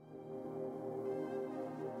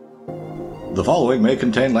The following may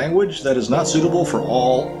contain language that is not suitable for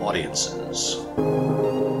all audiences.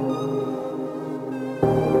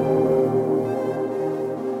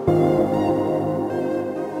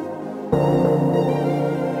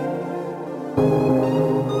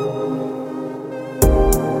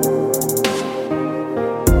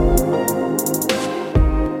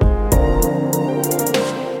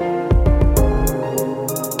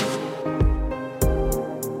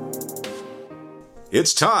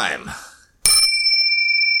 It's time.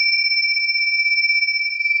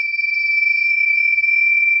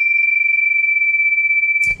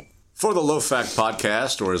 For the Low Fact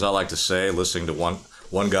Podcast, or as I like to say, listening to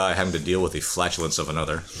one guy having to deal with the flatulence of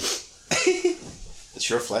another. It's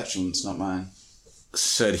your flatulence, not mine.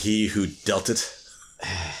 Said he who dealt it.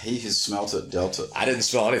 He who smelt it, dealt it. I didn't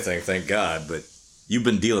smell anything, thank God, but you've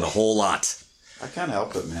been dealing a whole lot. I can't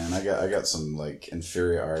help it, man. I got some like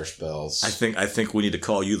inferior Irish bells. I think we need to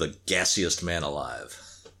call you the gassiest man alive.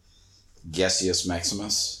 Gaseous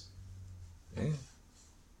Maximus. Yeah.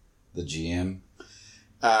 The GM.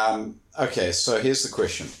 Okay, so here's the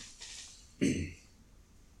question.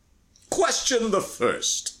 Question the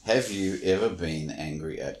first. Have you ever been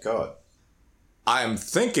angry at God? I'm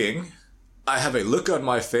thinking I have a look on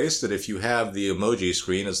my face that if you have the emoji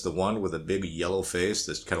screen, it's the one with a big yellow face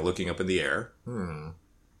that's kind of looking up in the air.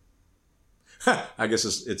 I guess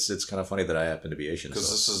it's kind of funny that I happen to be Asian.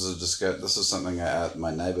 Because this is something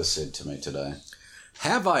my neighbor said to me today.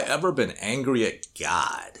 Have I ever been angry at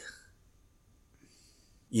God?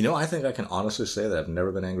 You know, I think I can honestly say that I've never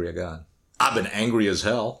been angry at God. I've been angry as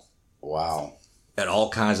hell. Wow. At all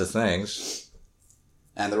kinds of things.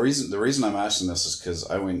 And the reason I'm asking this is because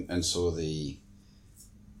I went and saw the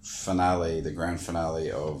grand finale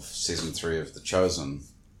of season 3 of The Chosen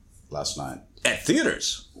last night. At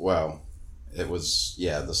theaters? Well, it was,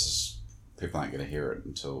 people aren't going to hear it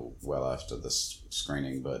until well after this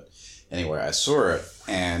screening, but anyway, I saw it,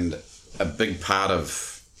 and a big part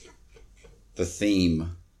of the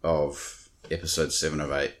theme of episode 7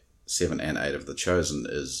 and 8 of The Chosen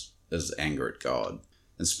is anger at God.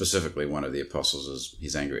 And specifically, one of the apostles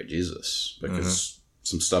he's angry at Jesus because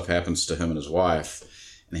some stuff happens to him and his wife.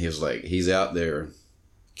 And he's out there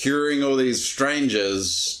curing all these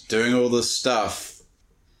strangers, doing all this stuff.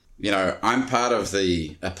 You know, I'm part of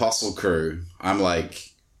the apostle crew. I'm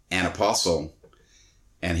like an apostle.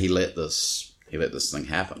 And he let this thing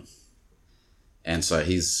happen. And so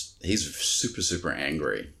he's super, super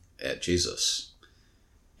angry at Jesus.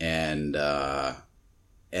 And I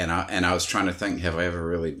was trying to think, have I ever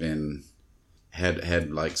really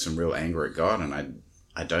had like some real anger at God? And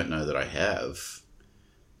I don't know that I have.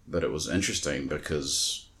 But it was interesting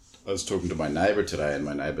because I was talking to my neighbor today, and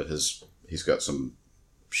my neighbor he's got some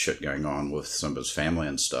shit going on with some of his family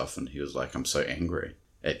and stuff, and he was like, I'm so angry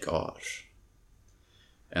at God.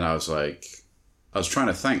 And I was trying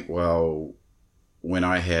to think, well, when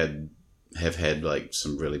I have had like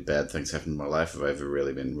some really bad things happen in my life, have I ever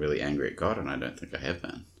really been really angry at God? And I don't think I have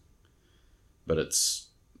been. But it's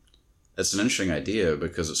an interesting idea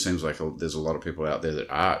because it seems like there's a lot of people out there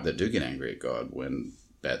that do get angry at God when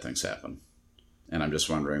bad things happen. And I'm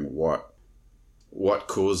just wondering what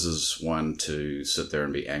causes one to sit there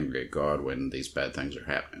and be angry at God when these bad things are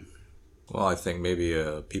happening. Well, I think maybe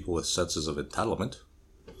people with senses of entitlement.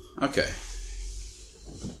 Okay.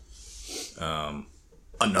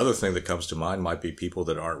 Another thing that comes to mind might be people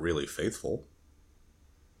that aren't really faithful.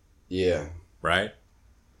 Yeah. Right?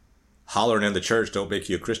 Hollering in the church don't make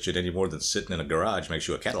you a Christian any more than sitting in a garage makes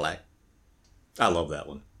you a Cadillac. I love that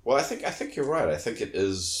one. Well, I think you're right. I think it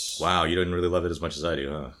is... Wow, you didn't really love it as much as I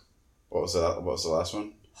do, huh? What was the last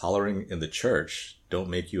one? Hollering in the church don't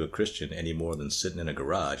make you a Christian any more than sitting in a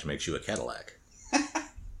garage makes you a Cadillac.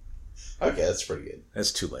 Okay, that's pretty good.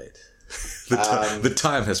 That's too late. The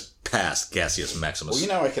time has passed, Gaseous Maximus. Well, you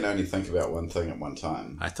know I can only think about one thing at one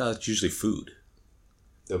time. I thought it's usually food.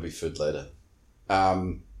 There'll be food later.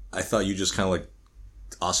 I thought you just kind of like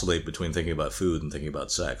oscillate between thinking about food and thinking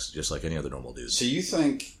about sex, just like any other normal dude. So you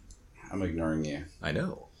think... I'm ignoring you. I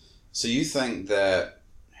know. So you think that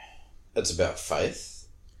it's about faith?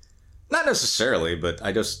 Not necessarily, but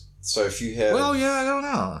I just... So if you have... Well, yeah, I don't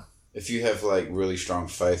know. If you have, like, really strong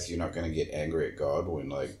faith, you're not going to get angry at God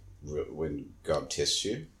when God tests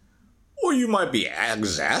you? Or you might be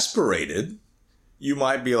exasperated. You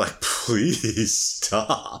might be like, please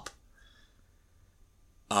stop.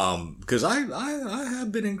 Because I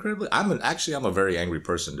have been incredibly... I'm a very angry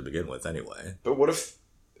person to begin with anyway. But what if...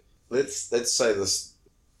 Let's say this...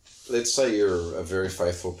 Let's say you're a very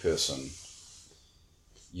faithful person.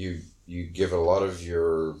 You give a lot of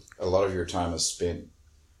your time is spent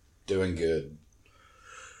doing good.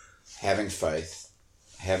 having faith,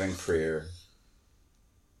 having prayer,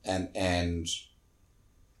 and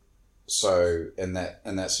so in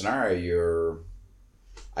that scenario,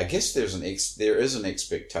 I guess there is an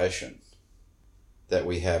expectation that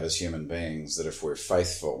we have as human beings that if we're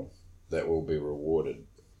faithful, that we'll be rewarded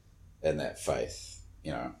in that faith,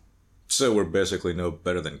 So we're basically no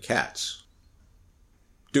better than cats.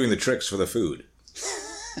 Doing the tricks for the food.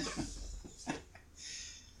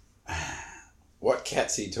 What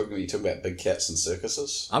cats are you talking about? You talking about big cats in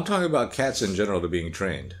circuses? I'm talking about cats in general to being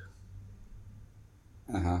trained.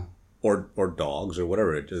 Uh-huh. Or dogs or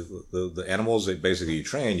whatever. The animals that basically you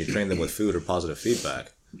train them with food or positive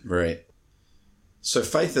feedback. Right. So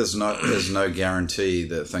faith is no guarantee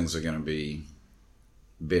that things are going to be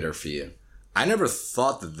better for you. I never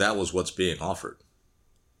thought that was what's being offered.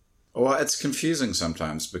 Well, it's confusing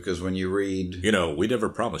sometimes because when you read... we never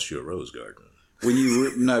promised you a rose garden.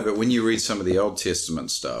 But when you read some of the Old Testament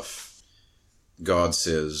stuff, God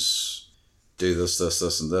says, do this, this,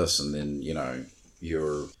 this, and this, and then,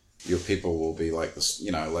 your people will be like this,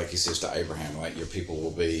 like he says to Abraham, like your people will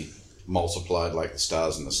be multiplied like the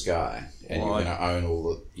stars in the sky, and you're going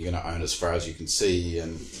to own as far as you can see,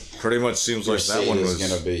 and pretty much seems like that one was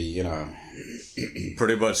going to be,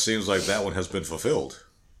 pretty much seems like that one has been fulfilled.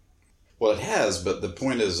 Well, it has, but the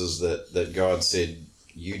point is that God said,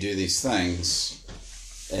 you do these things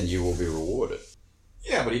and you will be rewarded.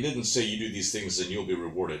 Yeah, but he didn't say you do these things and you'll be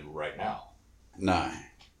rewarded right now. No.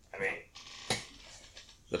 I mean,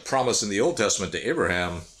 the promise in the Old Testament to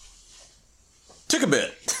Abraham took a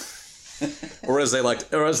bit. or as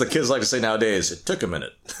the kids like to say nowadays, it took a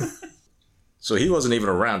minute. So he wasn't even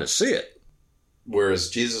around to see it. Whereas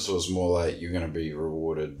Jesus was more like, you're going to be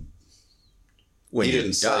rewarded. When he you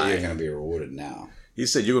didn't die. say you're going to be rewarded now. He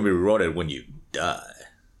said you're going to be rewarded when you die.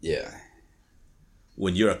 Yeah.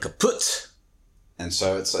 When you're a kaput. And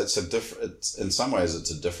so it's a different. In some ways, it's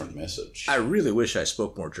a different message. I really wish I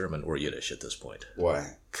spoke more German or Yiddish at this point.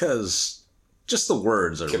 Why? Because just the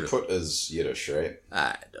words are. Kaput is Yiddish, right?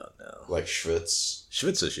 I don't know. Like Schwitz.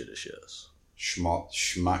 Schwitz is Yiddish, yes.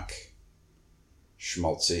 Schmuck.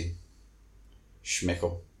 Schmaltzy.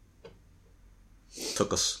 Schmeckel.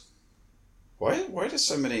 Took us. Why do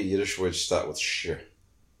so many Yiddish words start with sh?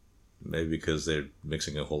 Maybe because they're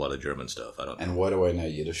mixing a whole lot of German stuff. I don't know. And why do I know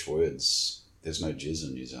Yiddish words? There's no jizz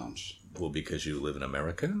in New Zealand. Well, because you live in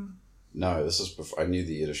America? No, this is before I knew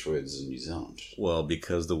the Yiddish words in New Zealand. Well,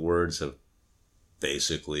 because the words have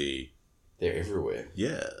basically... They're everywhere.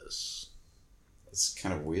 Yes. It's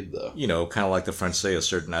kind of weird, though. Kind of like the French say a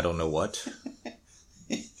certain I don't know what.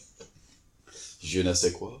 Je ne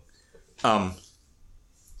sais quoi.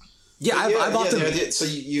 Yeah, I've often... So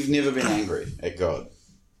you've never been angry at God?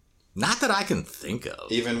 Not that I can think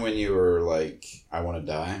of. Even when you were like, I want to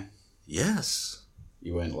die? Yes.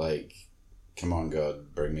 You went like, come on,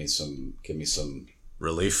 God, give me some...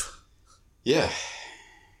 Relief? Yeah.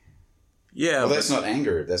 Yeah. Well, that's not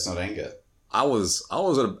anger. That's not anger. I was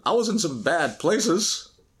in some bad places.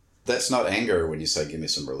 That's not anger when you say, give me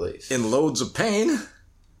some relief. In loads of pain.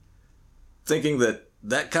 Thinking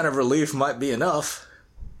that kind of relief might be enough.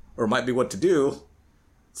 Or might be what to do.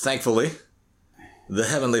 Thankfully, the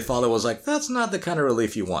Heavenly Father was like, that's not the kind of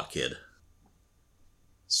relief you want, kid.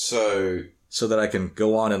 So that I can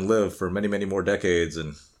go on and live for many, many more decades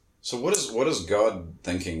and... So what is God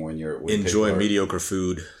thinking when enjoy mediocre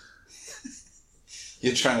food?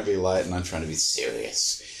 You're trying to be light and I'm trying to be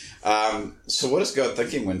serious. So what is God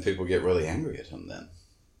thinking when people get really angry at him then?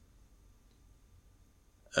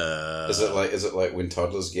 Is it like when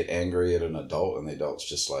toddlers get angry at an adult and the adult's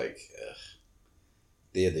just like, ugh,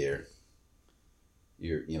 there,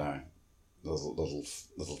 you're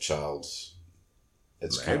little child.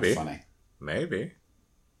 It's kind of funny. Maybe.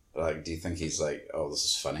 Like, do you think he's like, oh, this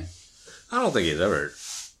is funny? I don't think he's ever.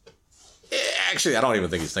 Actually, I don't even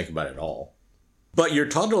think he's thinking about it at all. But your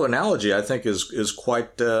toddler analogy, I think, is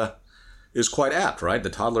quite apt, right? The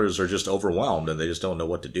toddlers are just overwhelmed and they just don't know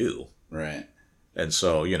what to do. Right. And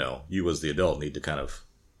so, you as the adult need to kind of...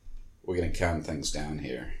 We're going to calm things down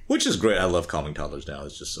here. Which is great. I love calming toddlers down.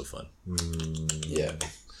 It's just so fun. Yeah.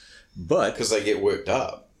 But... Because they get worked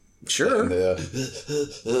up. Sure. And they're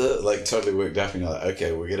like totally worked up and you're like,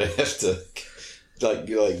 okay, we're going to have to like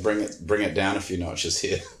bring it down a few notches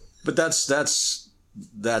here. But that's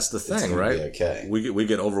the thing, right? Okay. We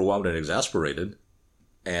get overwhelmed and exasperated.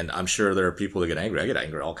 And I'm sure there are people that get angry. I get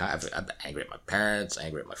angry all kinds. I'm angry at my parents,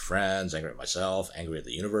 angry at my friends, angry at myself, angry at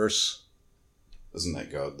the universe. Isn't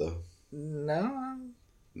that God, though? No.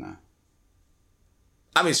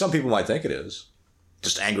 I mean, some people might think it is.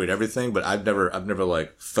 Just angry at everything, but I've never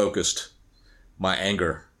like focused my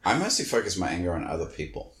anger. I mostly focus my anger on other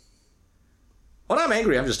people. When I'm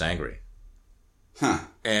angry, I'm just angry. Huh.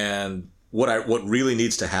 And what really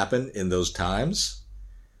needs to happen in those times,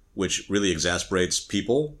 which really exasperates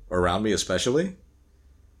people around me especially,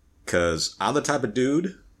 because I'm the type of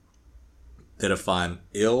dude that if I'm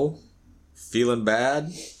ill, feeling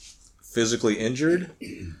bad, physically injured,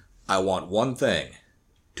 I want one thing,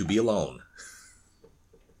 to be alone.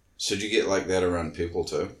 So do you get like that around people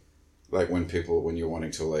too? Like when you're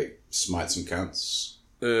wanting to like smite some cunts?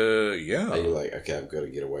 Yeah. Are you like, okay, I've got to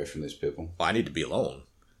get away from these people? I need to be alone.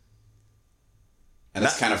 And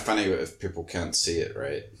it's kind of funny if people can't see it,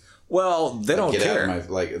 right? Well, they don't care.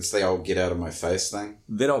 It's the old get out of my face thing.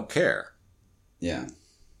 They don't care. Yeah.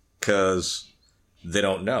 Because they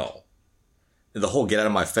don't know. The whole get out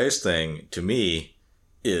of my face thing, to me,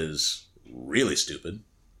 is really stupid.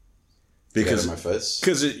 Because get out of my face?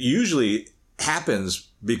 Because it usually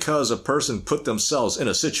happens because a person put themselves in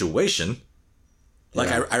a situation. Like,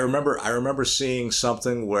 yeah. I remember seeing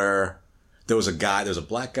something where there was a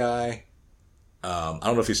black guy. I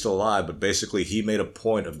don't know if he's still alive, but basically he made a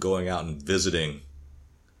point of going out and visiting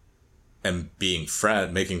and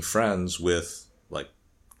making friends with like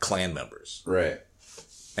clan members. Right.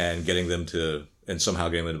 And somehow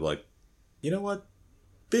getting them to be like, you know what?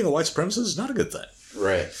 Being a white supremacist is not a good thing.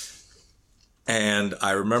 Right. And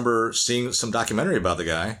I remember seeing some documentary about the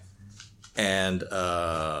guy and,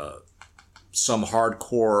 some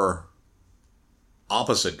hardcore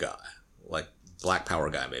opposite guy, like Black Power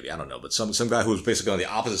guy, maybe, I don't know, but some guy who was basically on the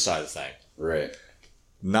opposite side of the thing. Right.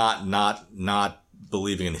 Not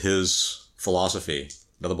believing in his philosophy.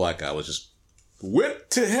 Another black guy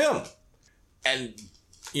went to him and,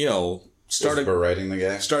 started berating the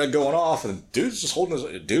guy. Started going off, and dude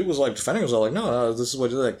was like defending himself, like, no, this is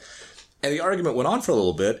what you think. And the argument went on for a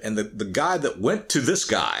little bit, and the guy that went to this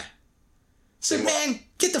guy said, man,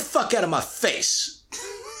 get the fuck out of my face.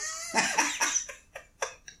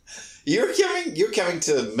 You're coming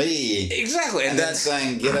to me. Exactly. And then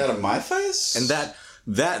saying, get out of my face? And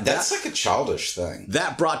that's like a childish thing.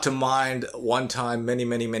 That brought to mind one time many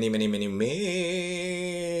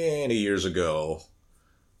years ago.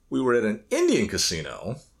 We were at an Indian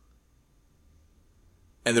casino.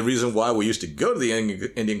 And the reason why we used to go to the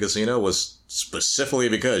Indian casino was specifically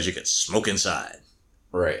because you could smoke inside.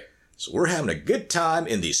 Right. So we're having a good time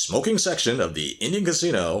in the smoking section of the Indian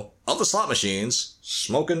casino of the slot machines,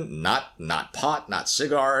 smoking not pot, not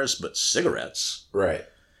cigars, but cigarettes. Right.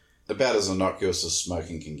 About as innocuous as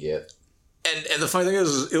smoking can get. And the funny thing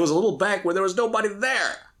is, it was a little bank where there was nobody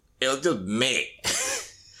there. It was just me.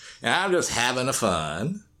 And I'm just having a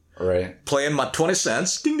fun. Right. Playing my 20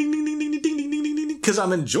 cents. Ding, ding, ding, ding, ding, ding, ding, ding, ding, ding, because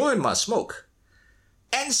I'm enjoying my smoke.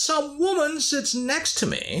 And some woman sits next to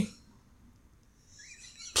me,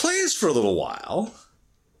 plays for a little while,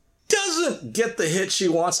 doesn't get the hit she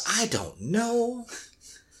wants, I don't know.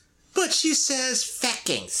 But she says,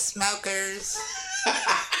 fucking smokers.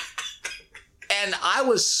 And I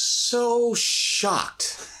was so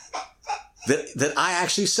shocked that I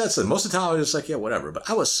actually said something. Most of the time I was just like, yeah, whatever. But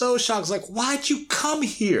I was so shocked. I was like, why'd you come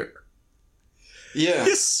here? Yeah.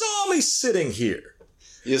 You saw me sitting here.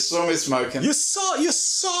 You saw me smoking. You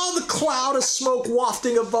saw the cloud of smoke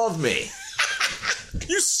wafting above me.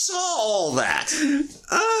 You saw all that.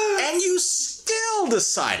 And you still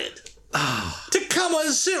decided to come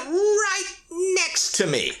and sit right next to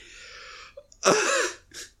me.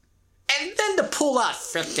 And then to pull out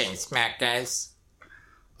 15 smack guys.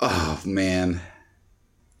 Oh, man.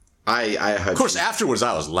 I hope. Of course, afterwards,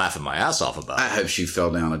 I was laughing my ass off about it. I hope she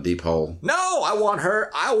fell down a deep hole. No, I want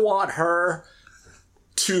her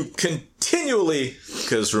to continually,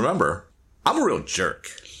 because remember, I'm a real jerk.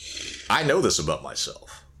 I know this about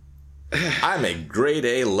myself. I'm a grade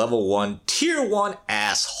A, level 1, tier 1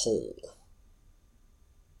 asshole.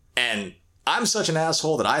 And I'm such an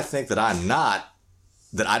asshole that I think that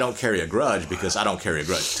I don't carry a grudge because I don't carry a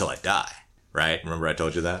grudge till I die. Right? Remember I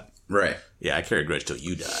told you that? Right. Yeah, I carry a grudge till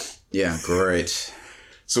you die. Yeah, great.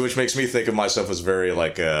 So which makes me think of myself as very,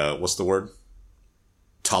 like, what's the word?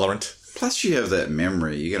 Tolerant. Plus you have that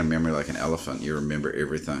memory. You got a memory like an elephant. You remember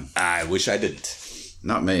everything. I wish I didn't.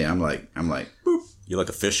 Not me. I'm like, boop. You're like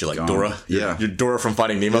a fish. You're like Gone. Dora. Yeah. You're Dora from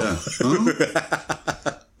Finding Nemo. Yeah.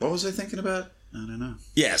 Huh? What was I thinking about? I don't know.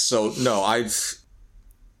 Yeah, so, no,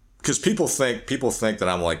 because people think that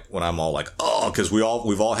I'm like, when I'm all like, oh, because we've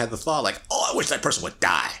all had the thought, like, oh, I wish that person would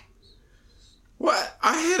die. Well,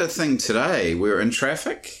 I had a thing today. We were in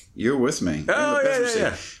traffic. You're with me. Oh,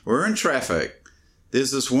 yeah. We're in traffic. There's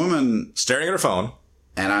this woman staring at her phone.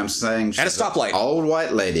 And I'm saying, at a stoplight. Old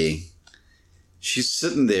white lady. She's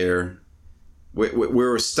sitting there. We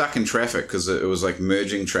were stuck in traffic because it was like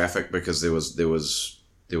merging traffic because there was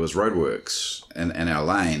there was roadworks in our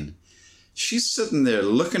lane. She's sitting there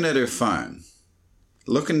looking at her phone,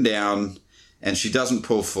 looking down, and she doesn't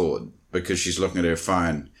pull forward because she's looking at her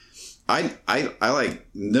phone. I like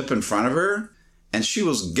nip in front of her, and she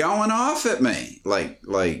was going off at me, like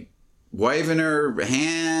waving her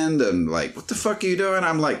hand and like, what the fuck are you doing?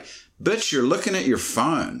 I'm like, bitch, you're looking at your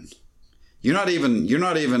phone. You're not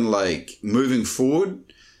even like moving forward.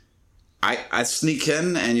 I sneak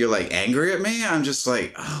in and you're like angry at me. I'm just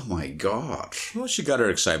like, oh my God. Well, she got her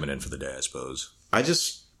excitement in for the day, I suppose.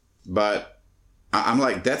 But I'm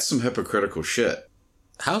like, that's some hypocritical shit.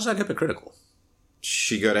 How's that hypocritical?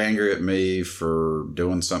 She got angry at me for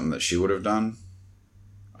doing something that she would have done,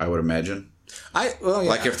 I would imagine.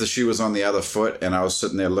 Like if the shoe was on the other foot and I was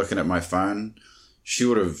sitting there looking at my phone, she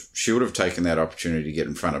would have taken that opportunity to get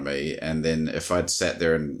in front of me. And then if I'd sat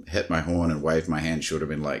there and hit my horn and waved my hand, she would have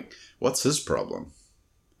been like, what's his problem?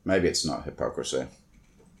 Maybe it's not hypocrisy.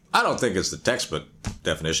 I don't think it's the textbook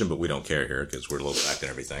definition, but we don't care here because we're low fact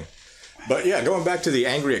and everything. But yeah, going back to the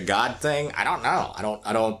angry at God thing, I don't know.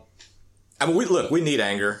 I mean, we need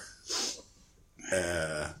anger.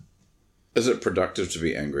 Is it productive to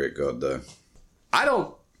be angry at God, though?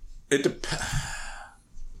 It depends.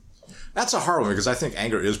 That's a hard one because I think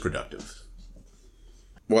anger is productive.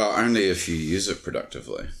 Well, only if you use it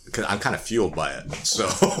productively. Because I'm kind of fueled by it, so.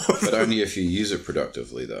 But only if you use it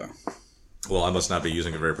productively, though. Well, I must not be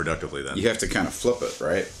using it very productively then. You have to kind of flip it,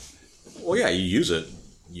 right? Well, yeah, you use it.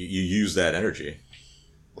 You use that energy.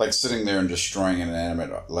 Like sitting there and destroying an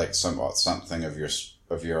inanimate, like something of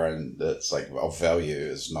your own that's like of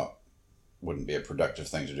value wouldn't be a productive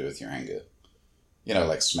thing to do with your anger. You know,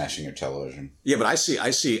 like smashing your television. Yeah, but I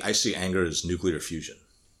see anger as nuclear fusion.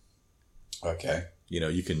 Okay. You know,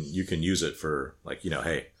 you can use it for like, you know,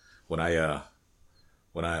 hey, when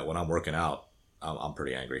I'm working out, I'm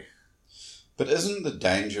pretty angry. But isn't the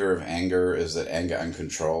danger of anger is that anger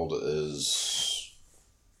uncontrolled is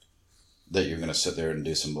that you're going to sit there and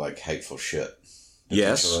do some like hateful shit?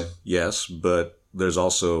 Yes, but there's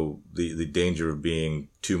also the danger of being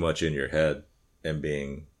too much in your head and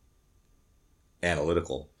being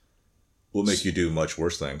analytical will make you do much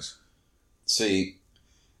worse things. See,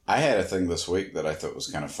 I had a thing this week that I thought was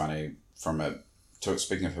kind of funny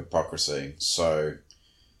speaking of hypocrisy. So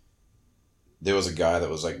there was a guy that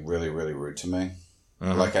was like really, really rude to me.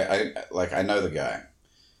 Like I know the guy,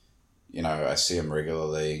 you know, I see him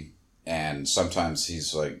regularly and sometimes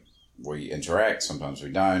he's like, we interact, sometimes we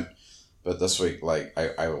don't. But this week, like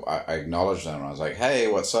I acknowledged him and I was like, hey,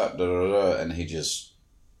 what's up? Da, da, da. And he just,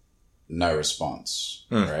 no response,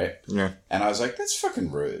 right? Yeah. And I was like, that's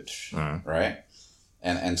fucking rude, right?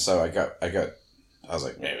 And so I was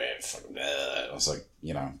like, I was like,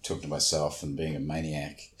 you know, talking to myself and being a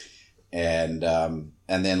maniac. And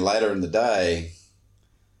then later in the day,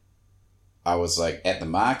 I was like at the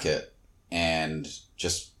market and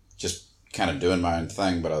just kind of doing my own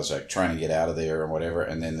thing, but I was like trying to get out of there or whatever.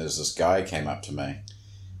 And then there's this guy came up to me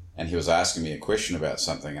and he was asking me a question about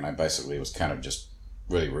something. And I basically was kind of just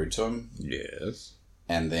really rude to him. Yes.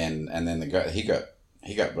 And then the guy, he got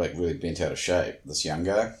like really bent out of shape, this young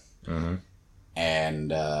guy. Mm-hmm.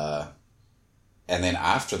 And then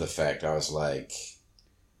after the fact, I was like,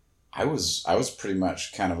 I was pretty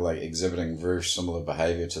much kind of like exhibiting very similar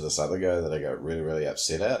behavior to this other guy that I got really, really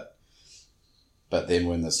upset at. But then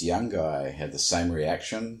when this young guy had the same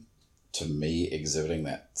reaction to me exhibiting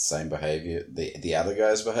that same behavior, the other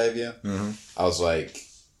guy's behavior, mm-hmm. I was like,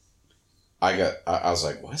 I was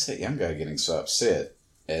like, why is that young guy getting so upset?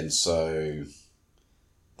 And so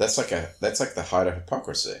that's like the height of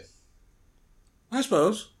hypocrisy. I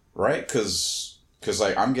suppose. Right? Because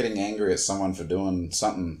like I'm getting angry at someone for doing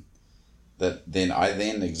something that then I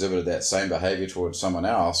exhibited that same behavior towards someone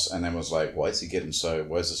else and then was like, why is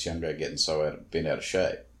this young guy getting so bent out of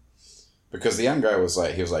shape? Because the young guy was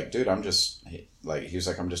like, dude, I'm just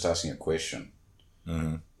asking a question.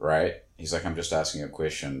 Mm-hmm. Right? He's like, I'm just asking a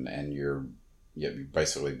question and you're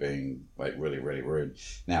basically being like really, really rude.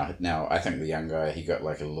 Now I think the young guy, he got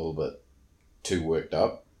like a little bit too worked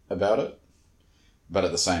up about it. But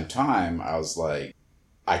at the same time, I was like,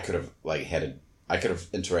 I could have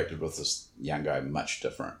interacted with this young guy much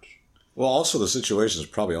different. Well, also the situation is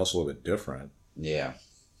probably also a little bit different. Yeah.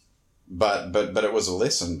 But it was a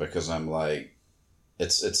lesson because I'm like,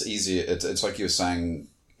 it's easier. It's like you were saying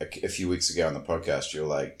a few weeks ago on the podcast, you're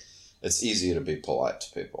like, it's easier to be polite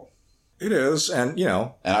to people. It is, and you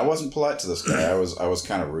know. And I wasn't polite to this guy. I was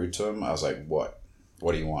kind of rude to him. I was like, what?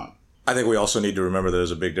 What do you want? I think we also need to remember there's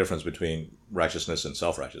a big difference between righteousness and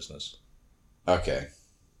self-righteousness. Okay.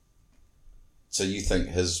 So you think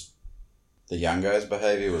his The young guy's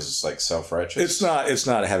behavior was just like self-righteous. It's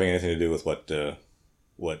not having anything to do with what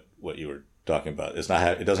you were talking about. It's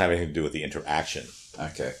not. It doesn't have anything to do with the interaction.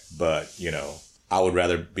 Okay. But I would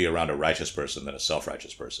rather be around a righteous person than a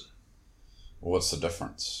self-righteous person. What's the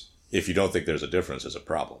difference? If you don't think there's a difference, there's a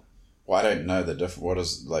problem. Well, I don't know the difference. What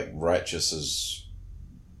is, like, righteous is...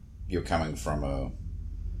 You're coming from a...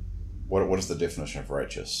 What is the definition of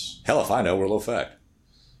righteous? Hell if I know, we're low fact.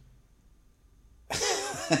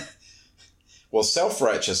 Well,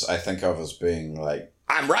 self-righteous I think of as being, like...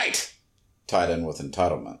 I'm right! Tied in with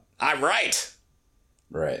entitlement. I'm right!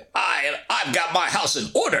 Right. I've got my house in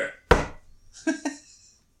order!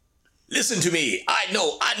 Listen to me. I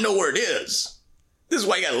know where it is. This is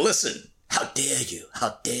why you gotta listen. How dare you?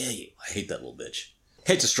 How dare you? I hate that little bitch.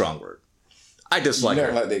 Hate's a strong word. I dislike her. You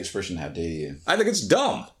don't like the expression, how dare you? I think it's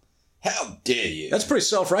dumb. How dare you? That's pretty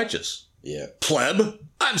self-righteous. Yeah. Pleb,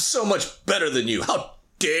 I'm so much better than you. How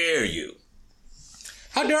dare you?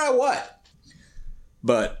 How dare I what?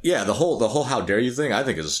 But yeah, the whole how dare you thing, I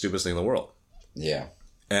think is the stupidest thing in the world. Yeah.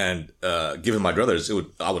 And given my druthers,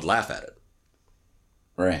 I would laugh at it.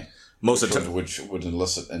 Right. Most of the time, which would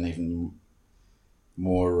elicit an even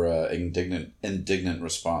more indignant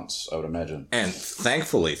response, I would imagine. And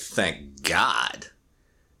thankfully, thank God,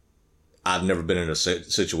 I've never been in a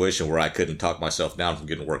situation where I couldn't talk myself down from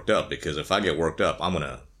getting worked up. Because if I get worked up, I'm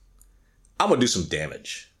gonna do some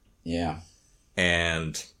damage. Yeah.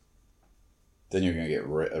 And then you're gonna get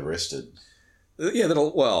arrested. Yeah,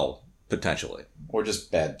 potentially, or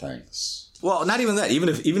just bad things. Well, not even that. Even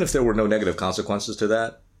if there were no negative consequences to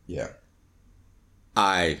that. Yeah.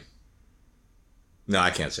 No,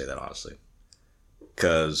 I can't say that honestly.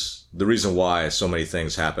 Because the reason why so many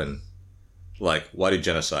things happen, like why do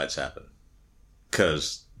genocides happen?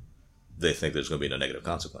 Because they think there's going to be no negative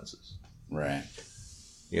consequences. Right.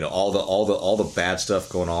 All the bad stuff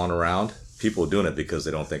going on around, people are doing it because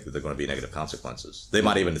they don't think that there are going to be negative consequences. They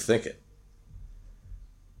might even think it.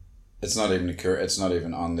 It's not even It's not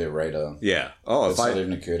even on their radar. Yeah. Oh, it's not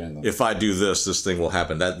even occurred in them. If I do this thing will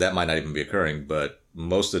happen. That might not even be occurring. But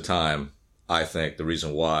most of the time, I think the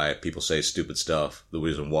reason why people say stupid stuff, the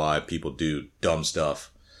reason why people do dumb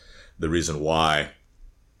stuff, the reason why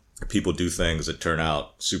people do things that turn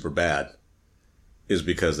out super bad, is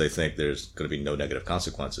because they think there's going to be no negative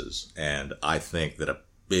consequences. And I think that a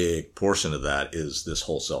big portion of that is this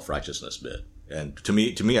whole self-righteousness bit. And to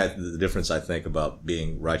me, the difference I think about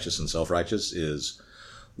being righteous and self-righteous is,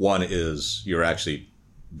 one is you're actually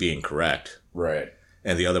being correct. Right.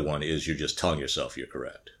 And the other one is you're just telling yourself you're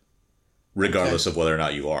correct, regardless of whether or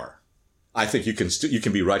not you are. I think you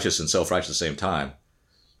can be righteous and self-righteous at the same time.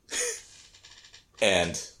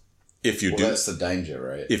 And if you do... that's the danger,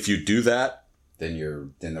 right? If you do that... Then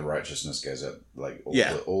the righteousness goes up. Like,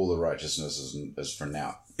 all the righteousness is for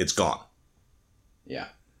now. It's gone. Yeah.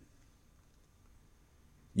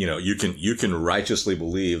 You can righteously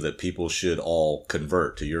believe that people should all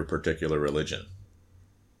convert to your particular religion.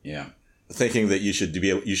 Yeah. Thinking that you should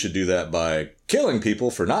do that by killing people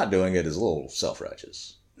for not doing it is a little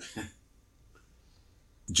self-righteous.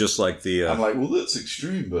 Just like the I'm like, well, that's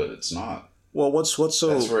extreme, but it's not. Well, what's so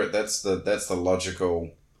that's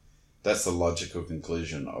the logical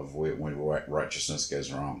conclusion of when righteousness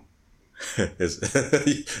goes wrong.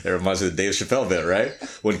 It reminds me of the Dave Chappelle bit, right?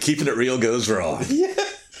 When keeping it real goes wrong. Yeah.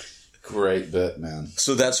 Great bit, man.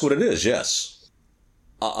 So that's what it is, yes.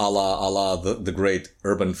 A la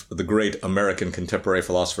the great American contemporary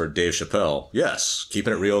philosopher Dave Chappelle. Yes,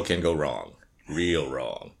 keeping it real can go wrong. Real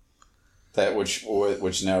wrong. That which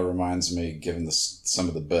now reminds me, given some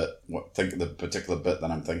of the the particular bit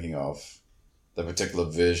that I'm thinking of, the particular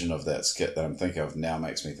version of that skit that I'm thinking of now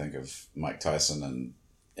makes me think of Mike Tyson and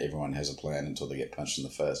everyone has a plan until they get punched in the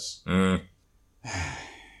face. Mm.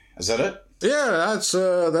 Is that it? Yeah,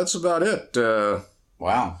 that's about it.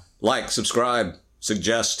 Wow. Like, subscribe,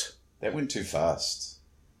 suggest. That went too fast.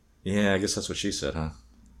 Yeah, I guess that's what she said, huh?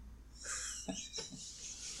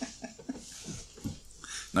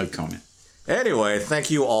 No comment. Anyway, thank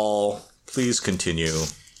you all. Please continue.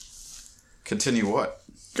 Continue what?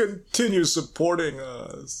 Continue supporting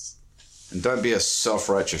us. And don't be a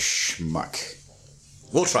self-righteous schmuck.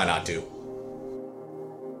 We'll try not to.